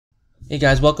Hey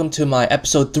guys, welcome to my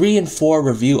episode 3 and 4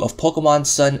 review of Pokemon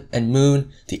Sun and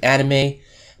Moon, the anime.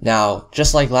 Now,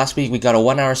 just like last week, we got a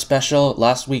 1 hour special.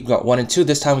 Last week we got 1 and 2,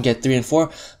 this time we get 3 and 4.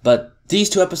 But these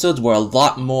two episodes were a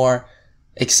lot more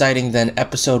exciting than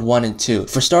episode 1 and 2.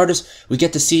 For starters, we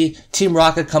get to see Team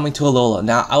Rocket coming to Alola.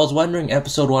 Now, I was wondering in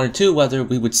episode 1 and 2 whether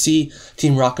we would see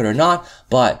Team Rocket or not,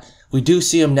 but we do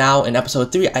see him now in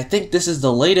episode 3. I think this is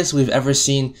the latest we've ever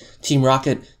seen Team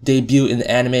Rocket debut in the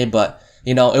anime, but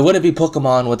you know, it wouldn't be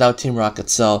Pokemon without Team Rocket.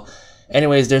 So,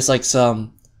 anyways, there's like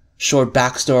some short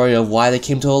backstory of why they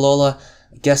came to Alola.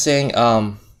 Guessing,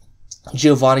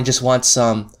 Giovanni just wants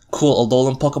some cool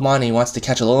Alolan Pokemon and he wants to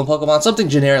catch Alolan Pokemon. Something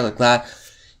generic like that.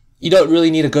 You don't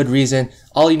really need a good reason.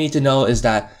 All you need to know is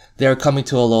that they're coming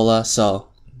to Alola, so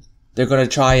they're gonna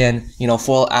try and, you know,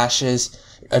 foil Ash's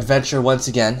adventure once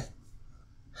again.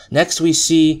 Next, we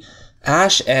see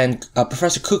Ash and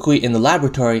Professor Kukui in the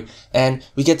laboratory, and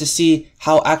we get to see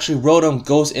how actually Rotom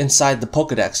goes inside the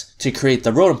Pokedex to create the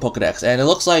Rotom Pokedex. And it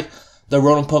looks like the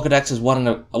Rotom Pokedex is one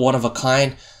of a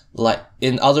kind. Like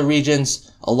in other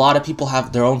regions, a lot of people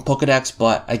have their own Pokedex,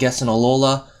 but I guess in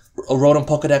Alola, Rotom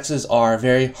Pokedexes are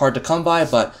very hard to come by,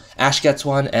 but Ash gets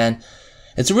one, and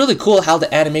it's really cool how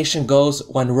the animation goes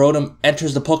when Rotom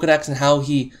enters the Pokedex and how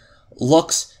he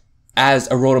looks as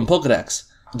a Rotom Pokedex.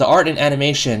 The art and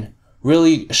animation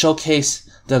really showcase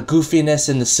the goofiness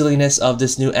and the silliness of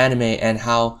this new anime and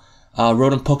how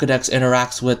Rotom Pokedex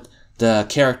interacts with the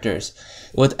characters.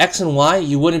 With X and Y,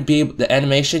 you wouldn't be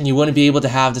able to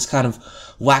have this kind of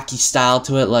wacky style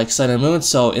to it like Sun and Moon,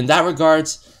 so in that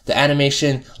regards, the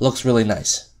animation looks really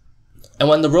nice. And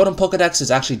when the Rotom Pokedex is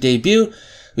actually debut,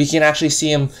 we can actually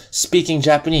see him speaking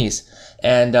Japanese.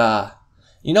 And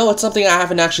you know, it's something I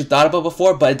haven't actually thought about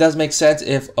before, but it does make sense.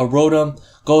 If a Rotom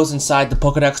goes inside the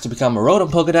Pokedex to become a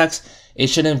Rotom Pokedex, it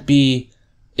should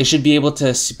be able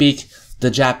to speak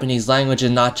the Japanese language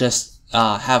and not just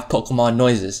have Pokemon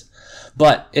noises.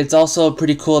 But it's also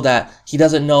pretty cool that he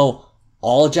doesn't know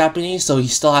all Japanese, so he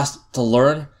still has to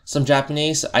learn some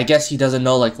Japanese. I guess he doesn't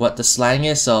know like what the slang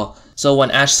is, so when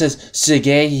Ash says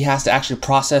Suge, he has to actually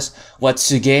process what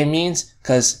Suge means,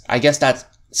 because I guess that's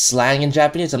slang in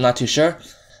Japanese, I'm not too sure.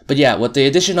 But yeah, with the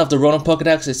addition of the Rotom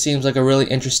Pokedex, it seems like a really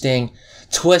interesting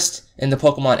twist in the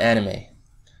Pokemon anime.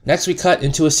 Next, we cut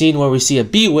into a scene where we see a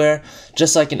Bewear,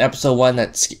 just like in episode 1,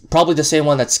 that's probably the same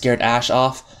one that scared Ash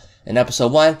off in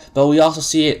episode 1, but we also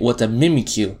see it with a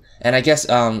Mimikyu. And I guess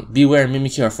Bewear and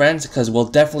Mimikyu are friends, because we'll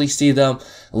definitely see them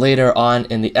later on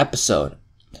in the episode.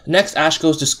 Next, Ash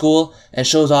goes to school and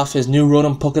shows off his new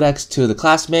Rotom Pokedex to the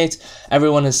classmates.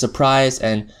 Everyone is surprised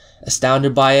and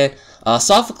astounded by it.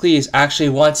 Sophocles actually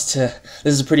wants to,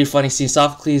 this is a pretty funny scene,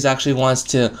 Sophocles actually wants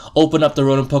to open up the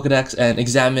Rotom Pokedex and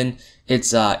examine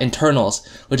its internals,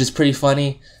 which is pretty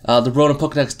funny. The Rotom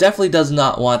Pokedex definitely does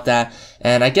not want that,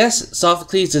 and I guess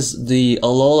Sophocles is the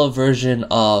Alola version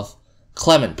of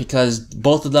Clement, because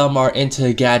both of them are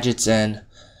into gadgets and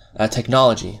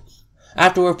technology.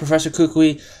 Afterward, Professor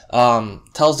Kukui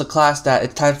tells the class that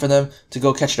it's time for them to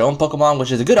go catch their own Pokemon,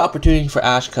 which is a good opportunity for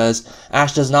Ash, because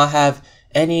Ash does not have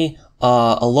any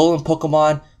Alolan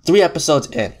Pokemon 3 episodes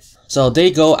in. So they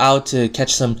go out to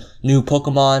catch some new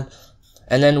Pokemon,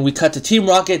 and then we cut to Team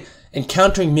Rocket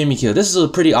encountering Mimikyu. This is a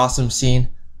pretty awesome scene,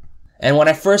 and when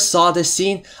I first saw this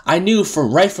scene, I knew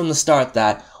right from the start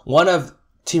that one of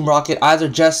Team Rocket, either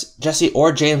Jesse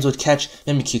or James, would catch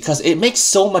Mimikyu, because it makes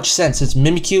so much sense since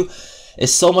Mimikyu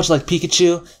is so much like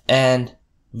Pikachu, and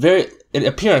very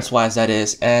appearance-wise that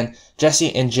is, and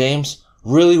Jesse and James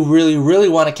really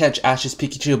want to catch Ash's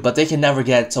Pikachu, but they can never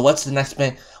get it. So what's the next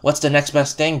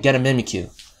best thing? Get a Mimikyu.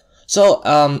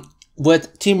 So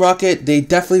with Team Rocket, they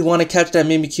definitely want to catch that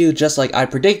Mimikyu, just like I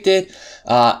predicted,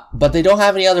 but they don't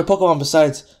have any other Pokemon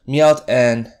besides Meowth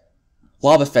and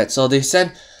Wobbuffet, so they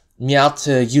send Meowth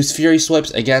to use Fury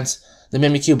Swipes against the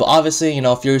Mimikyu, but obviously, you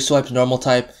know, Fury Swipe's normal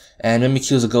type, and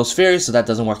Mimikyu is a Ghost Fairy, so that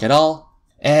doesn't work at all.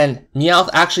 And Meowth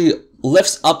actually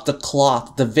lifts up the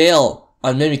cloth, the veil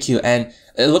on Mimikyu, and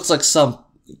it looks like some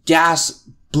gas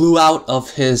blew out of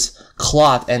his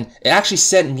cloth, and it actually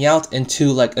sent Meowth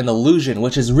into like an illusion,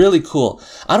 which is really cool.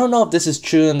 I don't know if this is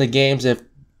true in the games,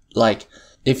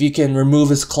 if you can remove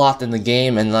his cloth in the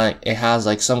game and like it has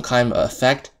like some kind of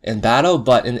effect in battle,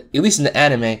 but at least in the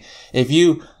anime, if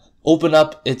you open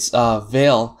up its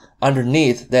veil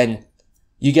underneath, then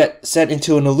you get sent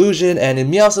into an illusion. And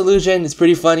in Meowth's illusion, it's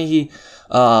pretty funny. He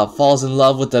falls in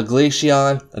love with a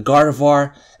Glaceon, a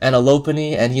Gardevoir, and a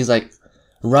Lopunny, and he's like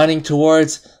running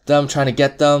towards them, trying to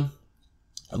get them.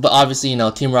 But obviously, you know,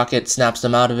 Team Rocket snaps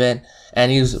them out of it,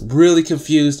 and he was really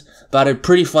confused about it.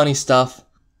 Pretty funny stuff.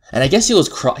 And I guess he was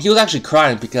actually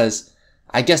crying, because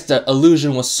I guess the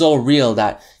illusion was so real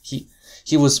that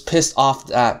he was pissed off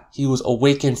that he was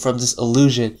awakened from this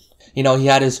illusion. You know, he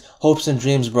had his hopes and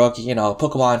dreams broke. You know,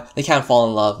 Pokemon, they can't fall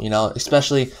in love, you know,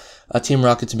 especially Team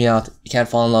Rocket to Meowth, you can't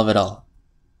fall in love at all.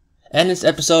 And this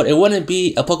episode, it wouldn't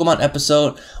be a Pokemon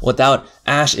episode without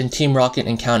Ash and Team Rocket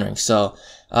encountering. So,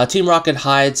 Team Rocket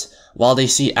hides while they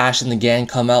see Ash and the gang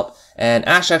come up, and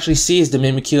Ash actually sees the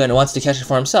Mimikyu and wants to catch it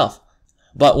for himself.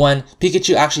 But when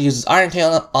Pikachu actually uses Iron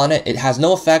Tail on it, it has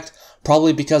no effect,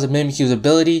 probably because of Mimikyu's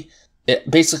ability.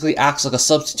 It basically acts like a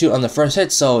substitute on the first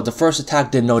hit, so the first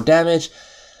attack did no damage.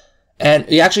 And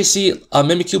you actually see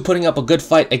Mimikyu putting up a good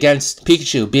fight against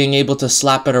Pikachu, being able to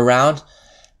slap it around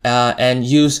and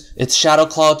use its Shadow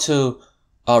Claw to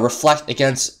reflect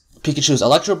against Pikachu's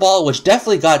Electro Ball, which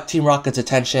definitely got Team Rocket's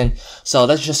attention. So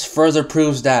that just further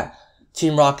proves that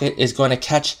Team Rocket is going to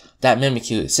catch that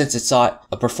Mimikyu, since it saw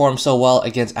it perform so well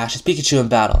against Ash's Pikachu in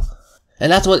battle.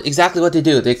 And that's exactly what they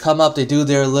do. They come up, they do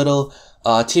their little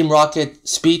Team Rocket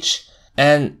speech,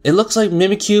 and it looks like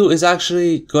Mimikyu is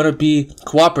actually going to be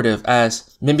cooperative,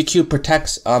 as Mimikyu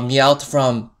protects Meowth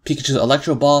from Pikachu's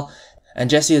Electro Ball, and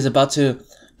Jessie is about to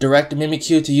direct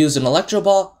Mimikyu to use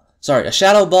a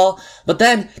Shadow Ball, but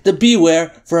then the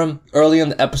Bewear from early in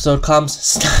the episode comes,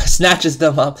 snatches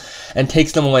them up, and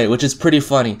takes them away, which is pretty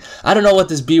funny. I don't know what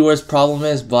this Bewear's problem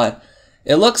is, but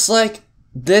it looks like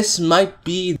this might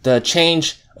be the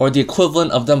change or the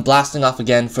equivalent of them blasting off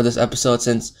again for this episode,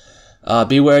 since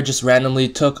Bewear just randomly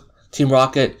took Team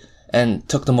Rocket and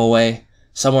took them away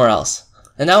somewhere else.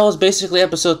 And that was basically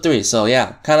episode 3, so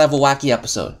yeah, kind of a wacky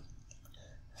episode.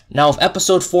 Now with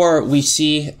episode 4, we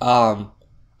see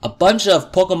a bunch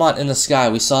of Pokemon in the sky.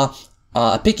 We saw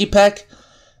a Pikipek,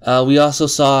 we also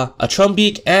saw a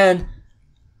Trumbeak, and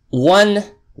one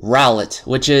Rowlet,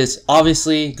 which is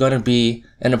obviously going to be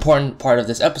an important part of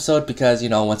this episode, because, you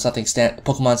know, when something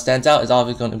Pokemon stands out, it's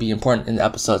obviously going to be important in the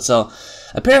episode. So,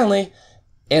 apparently,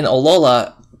 in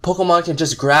Alola, Pokemon can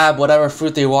just grab whatever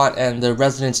fruit they want and the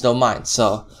residents don't mind.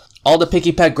 So, all the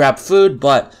Pikipek grab food,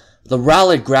 but the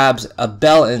Rowlet grabs a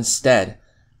bell instead.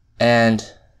 And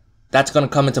that's going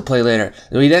to come into play later.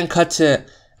 We then cut to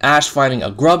Ash finding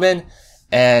a Grubbin,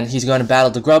 and he's going to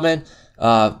battle the Grubbin.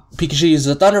 Pikachu uses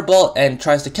a Thunderbolt and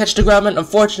tries to catch the Grubbin.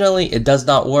 Unfortunately, it does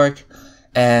not work,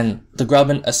 and the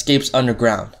Grubbin escapes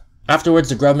underground. Afterwards,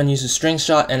 the Grubbin uses String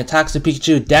Shot and attacks the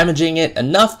Pikachu, damaging it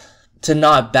enough to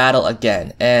not battle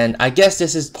again. And I guess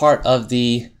this is part of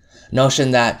the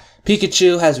notion that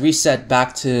Pikachu has reset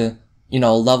back to, you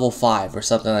know, level 5 or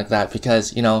something like that,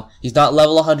 because, you know, he's not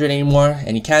level 100 anymore,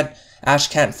 and Ash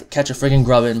can't catch a friggin'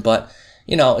 Grubbin, but,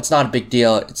 you know, it's not a big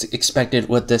deal. It's expected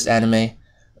with this anime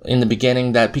in the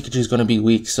beginning that Pikachu is going to be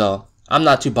weak, so I'm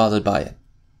not too bothered by it.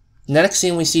 In the next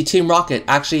scene, we see Team Rocket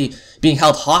actually being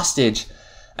held hostage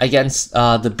against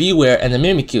the Bewear and the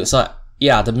Mimikyu. So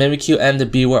yeah, the Mimikyu and the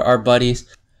Bewear are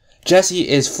buddies. Jessie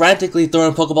is frantically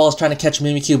throwing Pokeballs trying to catch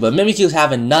Mimikyu, but Mimikyu's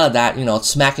having none of that, you know,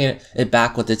 smacking it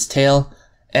back with its tail.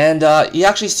 And you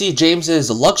actually see James's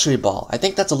luxury ball. I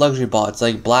think that's a luxury ball. It's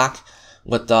like black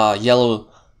with yellow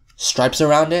stripes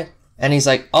around it. And he's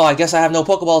like, oh, I guess I have no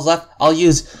Pokeballs left. I'll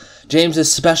use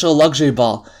James's special luxury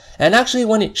ball. And actually,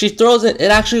 when she throws it,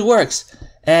 it actually works.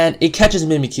 And it catches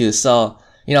Mimikyu. So,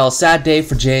 you know, sad day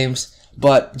for James.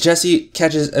 But Jessie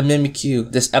catches a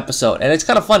Mimikyu this episode. And it's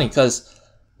kind of funny because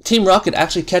Team Rocket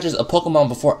actually catches a Pokemon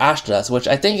before Ash does, which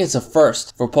I think is a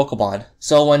first for Pokemon.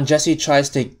 So when Jessie tries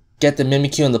to get the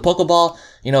Mimikyu in the Pokeball,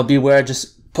 you know, Bewear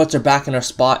just puts her back in her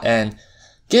spot and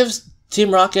gives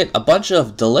Team Rocket a bunch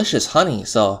of delicious honey.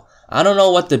 So I don't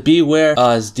know what the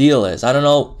Bewear's deal is. I don't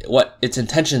know what its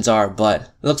intentions are, but it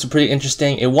looks pretty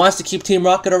interesting. It wants to keep Team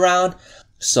Rocket around,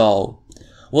 so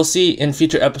we'll see in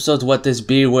future episodes what this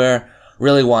Bewear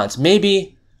really wants.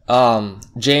 Maybe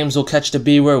James will catch the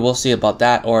Bewear. We'll see about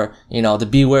that. Or, you know, the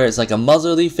Bewear is like a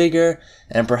motherly figure,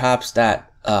 and perhaps that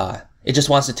it just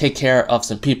wants to take care of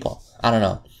some people. I don't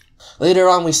know. Later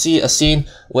on, we see a scene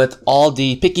with all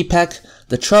the Pikipek,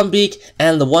 the Trumbeak,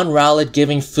 and the one Rowlet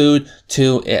giving food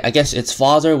to, I guess, its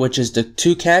father, which is the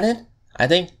Toucanon, I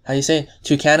think, how you say,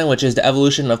 Toucanon, which is the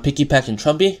evolution of Pikipek and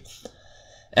Trumbeak.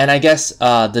 And I guess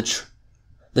the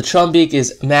Trumbeak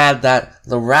is mad that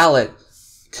the Rowlet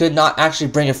could not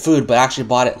actually bring it food, but actually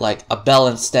bought it like a bell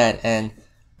instead. And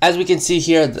as we can see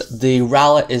here, the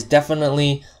Rowlet is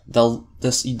definitely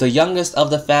the youngest of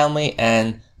the family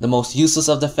and the most useless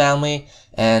of the family.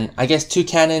 And I guess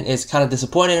Toucanon is kind of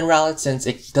disappointed in Rowlet since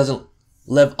it doesn't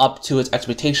live up to its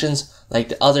expectations like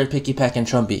the other Pikipek and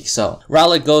Trumbeak. So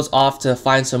Rowlet goes off to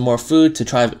find some more food to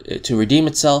try to redeem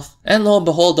itself. And lo and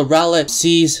behold, the Rowlet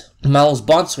sees Mallow's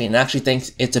Bonsweet and actually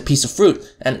thinks it's a piece of fruit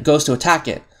and goes to attack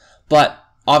it. But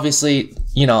obviously,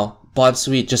 you know,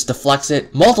 Bonsweet just deflects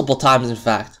it multiple times, in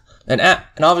fact. And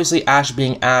obviously, Ash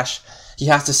being Ash, he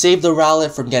has to save the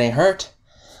Rowlet from getting hurt.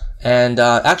 And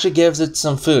actually gives it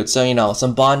some food. So, you know,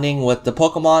 some bonding with the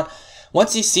Pokemon.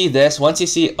 Once you see this, once you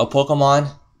see a Pokemon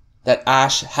that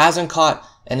Ash hasn't caught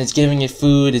and it's giving it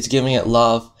food, it's giving it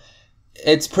love,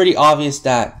 it's pretty obvious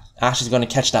that Ash is going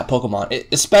to catch that Pokemon.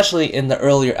 Especially in the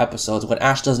earlier episodes when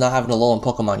Ash does not have an Alolan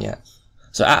Pokemon yet.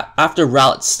 So after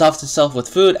Rowlet stuffs itself with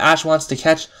food, Ash wants to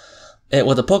catch it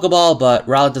with a Pokeball, but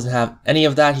Rowlet doesn't have any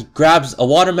of that. He grabs a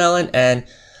watermelon and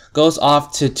goes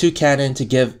off to Toucannon to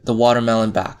give the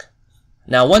watermelon back.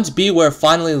 Now, once Bewear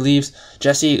finally leaves,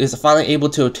 Jessie is finally able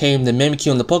to obtain the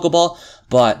Mimikyu and the Pokeball,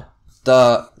 but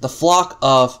the flock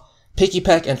of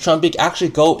Pikipek and Trumbeak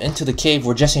actually go into the cave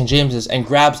where Jessie and James is and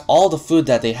grabs all the food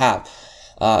that they have.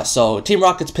 So Team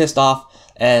Rocket's pissed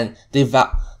off, and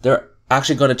they're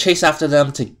actually going to chase after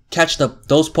them to catch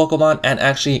those Pokemon and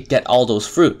actually get all those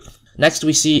fruit. Next,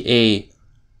 we see a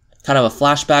kind of a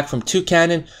flashback from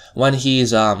Toucannon when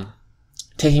he's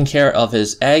taking care of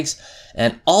his eggs.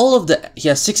 And he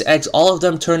has 6 eggs, all of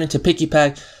them turn into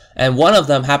Pikipek, and one of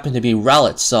them happened to be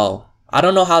Rowlet. So I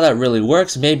don't know how that really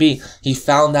works. Maybe he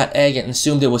found that egg and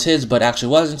assumed it was his, but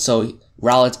actually wasn't. So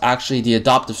Rowlet's actually the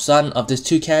adoptive son of this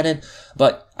Toucannon.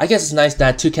 But I guess it's nice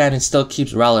that Toucannon still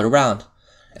keeps Rowlet around.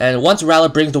 And once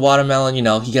Rowlet brings the watermelon, you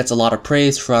know, he gets a lot of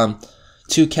praise from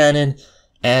Toucannon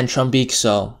and Trumbeak.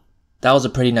 So that was a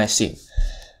pretty nice scene.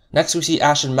 Next, we see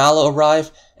Ash and Mallow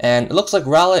arrive, and it looks like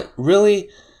Rowlet really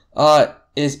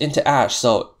is into Ash,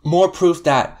 so more proof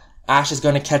that Ash is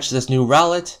going to catch this new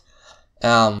Rowlet.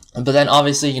 But then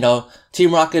obviously, you know,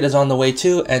 Team Rocket is on the way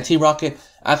too, and Team Rocket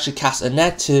actually casts a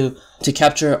net to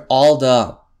capture all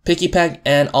the Pikipek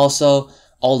and also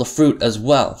all the fruit as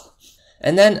well.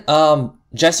 And then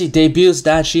Jessie debuts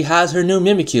that she has her new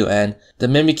Mimikyu, and the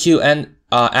Mimikyu and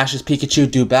Ash's Pikachu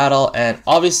do battle, and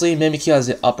obviously Mimikyu has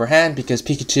the upper hand because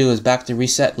Pikachu is back to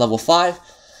reset level 5.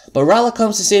 But Rowlet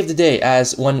comes to save the day,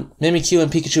 as when Mimikyu and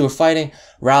Pikachu are fighting,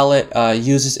 Rowlet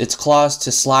uses its claws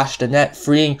to slash the net,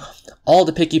 freeing all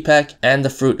the Pikipek and the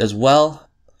fruit as well.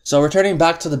 So returning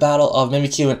back to the battle of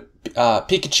Mimikyu and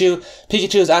Pikachu,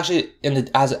 Pikachu is actually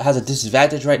has a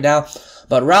disadvantage right now,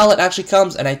 but Rowlet actually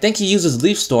comes, and I think he uses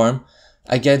Leaf Storm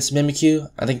against Mimikyu.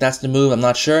 I think that's the move, I'm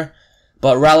not sure.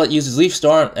 But Rowlet uses Leaf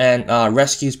Storm and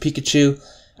rescues Pikachu.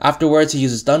 Afterwards, he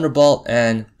uses Thunderbolt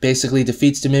and basically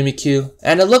defeats the Mimikyu.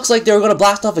 And it looks like they were going to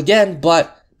blast off again,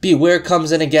 but Bewear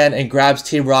comes in again and grabs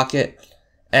Team Rocket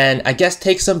and I guess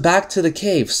takes them back to the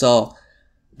cave. So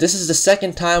this is the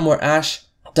second time where Ash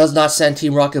does not send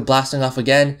Team Rocket blasting off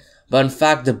again, but in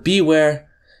fact, the Bewear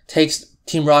takes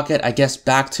Team Rocket, I guess,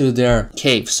 back to their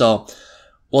cave. So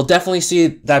we'll definitely see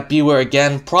that Bewear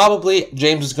again. Probably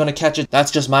James is going to catch it. That's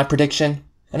just my prediction.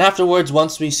 And afterwards,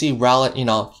 once we see Rowlet, you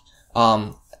know,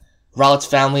 Rowlet's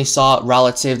family saw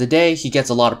Rowlet save the day. He gets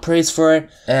a lot of praise for it.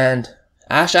 And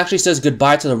Ash actually says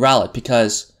goodbye to the Rowlet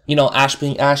because, you know, Ash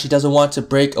being Ash, he doesn't want to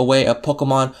break away a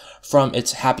Pokemon from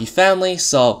its happy family.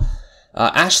 So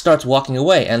Ash starts walking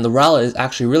away, and the Rowlet is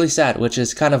actually really sad, which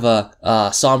is kind of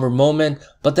a somber moment.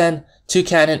 But then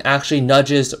Toucannon actually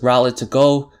nudges Rowlet to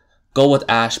go with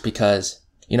Ash because,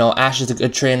 you know, Ash is a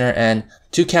good trainer, and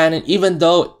Toucannon, even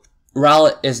though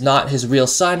Rowlet is not his real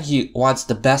son, he wants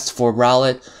the best for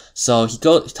Rowlet. So he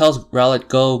tells Rowlet,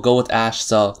 go with Ash.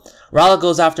 So Rowlet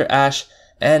goes after Ash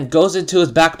and goes into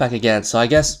his backpack again. So I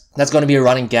guess that's going to be a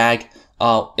running gag.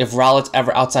 If Rowlet's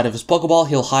ever outside of his Pokeball,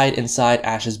 he'll hide inside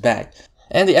Ash's bag.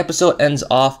 And the episode ends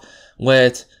off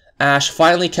with Ash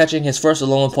finally catching his first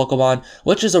Alolan Pokemon,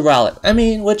 which is a Rowlet. I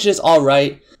mean, which is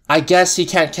alright. I guess he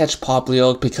can't catch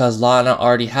Poplio because Lana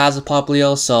already has a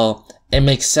Poplio, so it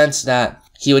makes sense that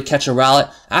he would catch a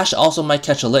Rowlet. Ash also might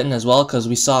catch a Litten as well, because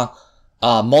we saw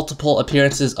multiple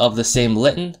appearances of the same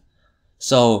Litten.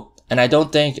 So, and I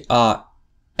don't think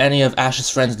any of Ash's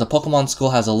friends in the Pokemon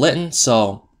school has a Litten,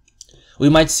 so we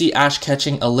might see Ash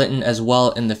catching a Litten as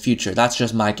well in the future. That's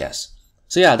just my guess.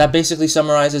 So yeah, that basically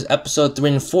summarizes episode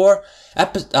 3 and 4.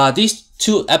 These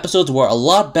two episodes were a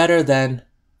lot better than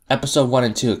episode 1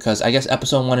 and 2, because I guess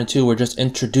episode 1 and 2 were just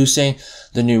introducing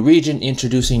the new region,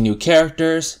 introducing new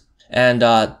characters. And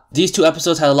these two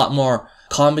episodes had a lot more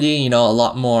comedy, you know, a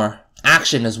lot more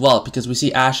action as well, because we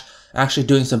see Ash actually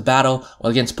doing some battle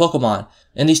against Pokemon.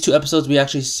 In these two episodes, we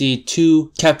actually see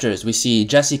two captures. We see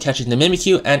Jessie catching the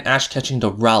Mimikyu and Ash catching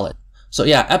the Rowlet. So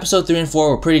yeah, episode 3 and 4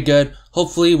 were pretty good.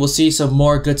 Hopefully, we'll see some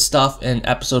more good stuff in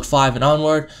episode 5 and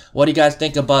onward. What do you guys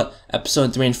think about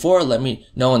episode 3 and 4? Let me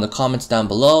know in the comments down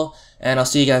below. And I'll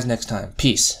see you guys next time.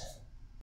 Peace.